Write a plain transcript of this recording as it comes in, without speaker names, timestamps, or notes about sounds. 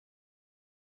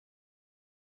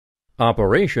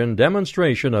Operation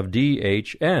Demonstration of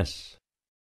DHS.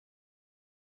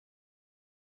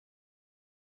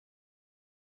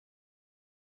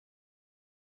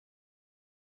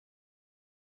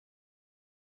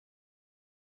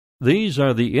 These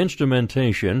are the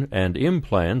instrumentation and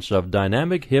implants of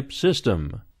dynamic hip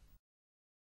system.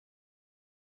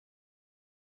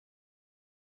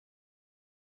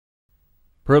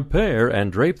 Prepare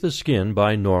and drape the skin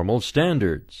by normal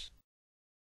standards.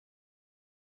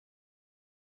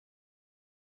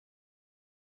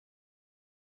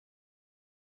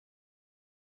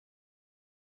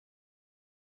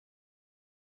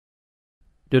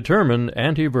 Determine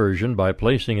anteversion by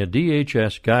placing a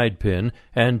DHS guide pin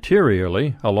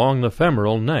anteriorly along the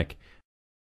femoral neck.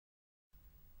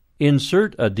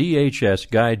 Insert a DHS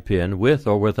guide pin with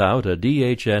or without a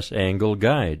DHS angle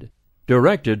guide,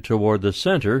 directed toward the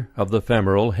center of the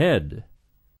femoral head.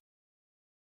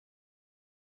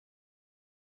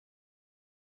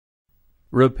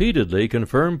 Repeatedly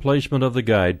confirm placement of the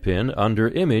guide pin under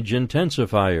image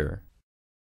intensifier.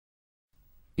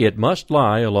 It must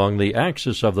lie along the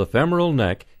axis of the femoral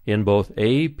neck in both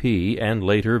A, P, and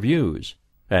later views,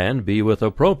 and be with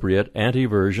appropriate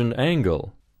anteversion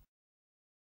angle.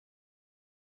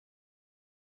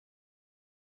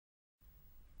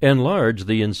 Enlarge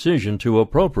the incision to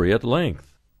appropriate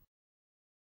length.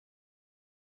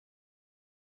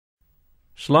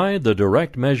 Slide the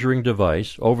direct measuring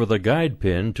device over the guide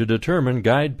pin to determine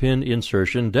guide pin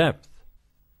insertion depth.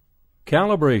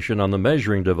 Calibration on the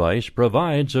measuring device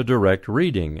provides a direct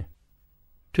reading.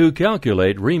 To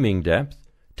calculate reaming depth,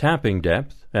 tapping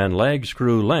depth, and lag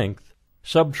screw length,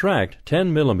 subtract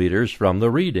 10 mm from the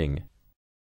reading.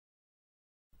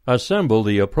 Assemble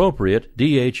the appropriate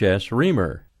DHS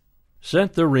reamer.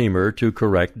 Set the reamer to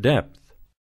correct depth.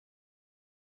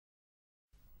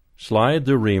 Slide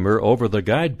the reamer over the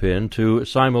guide pin to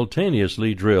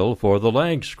simultaneously drill for the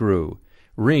lag screw,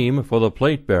 ream for the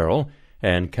plate barrel,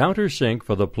 and countersink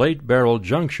for the plate barrel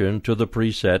junction to the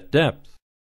preset depth.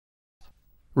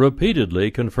 Repeatedly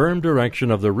confirm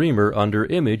direction of the reamer under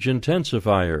image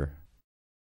intensifier.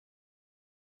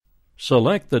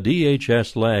 Select the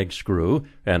DHS lag screw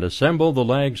and assemble the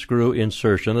lag screw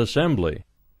insertion assembly.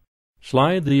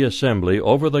 Slide the assembly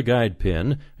over the guide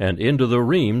pin and into the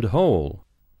reamed hole.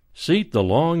 Seat the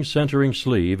long centering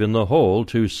sleeve in the hole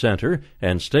to center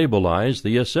and stabilize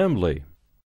the assembly.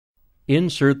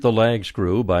 Insert the lag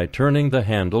screw by turning the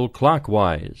handle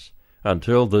clockwise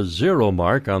until the 0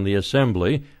 mark on the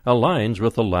assembly aligns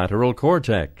with the lateral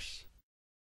cortex.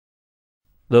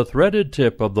 The threaded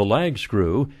tip of the lag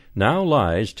screw now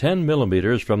lies 10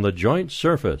 mm from the joint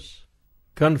surface.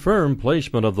 Confirm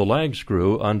placement of the lag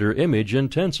screw under image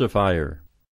intensifier.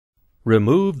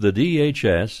 Remove the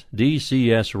DHS,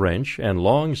 DCS wrench and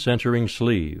long centering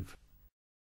sleeve.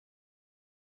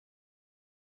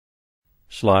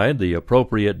 Slide the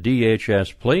appropriate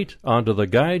DHS plate onto the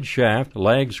guide shaft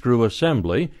lag screw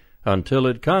assembly until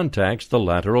it contacts the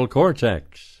lateral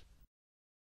cortex.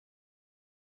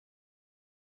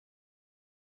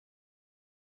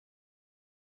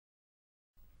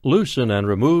 Loosen and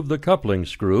remove the coupling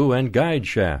screw and guide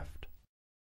shaft.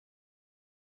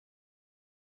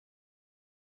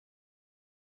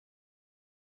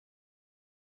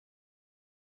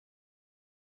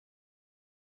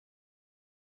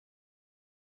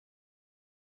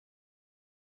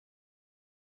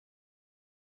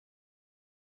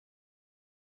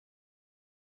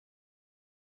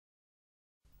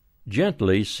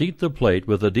 Gently seat the plate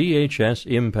with a DHS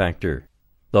impactor.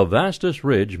 The vastus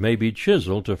ridge may be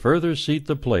chiseled to further seat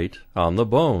the plate on the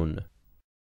bone.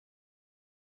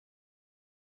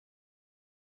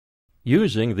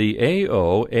 Using the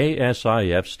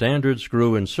AO-ASIF standard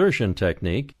screw insertion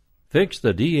technique, fix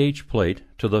the DH plate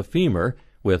to the femur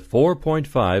with 4.5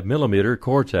 mm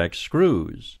Cortex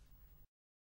screws.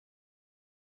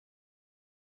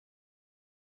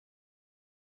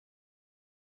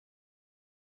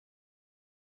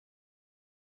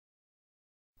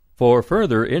 For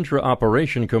further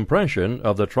intraoperation compression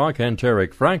of the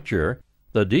trochanteric fracture,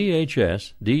 the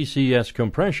DHS-DCS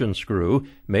compression screw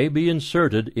may be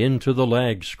inserted into the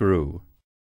lag screw.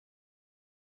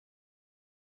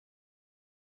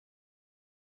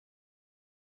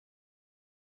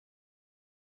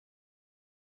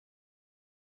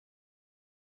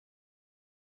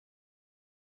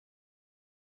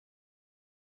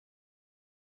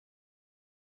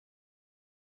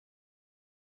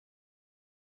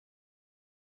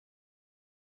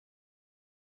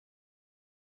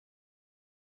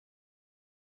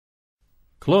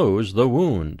 Close the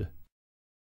wound.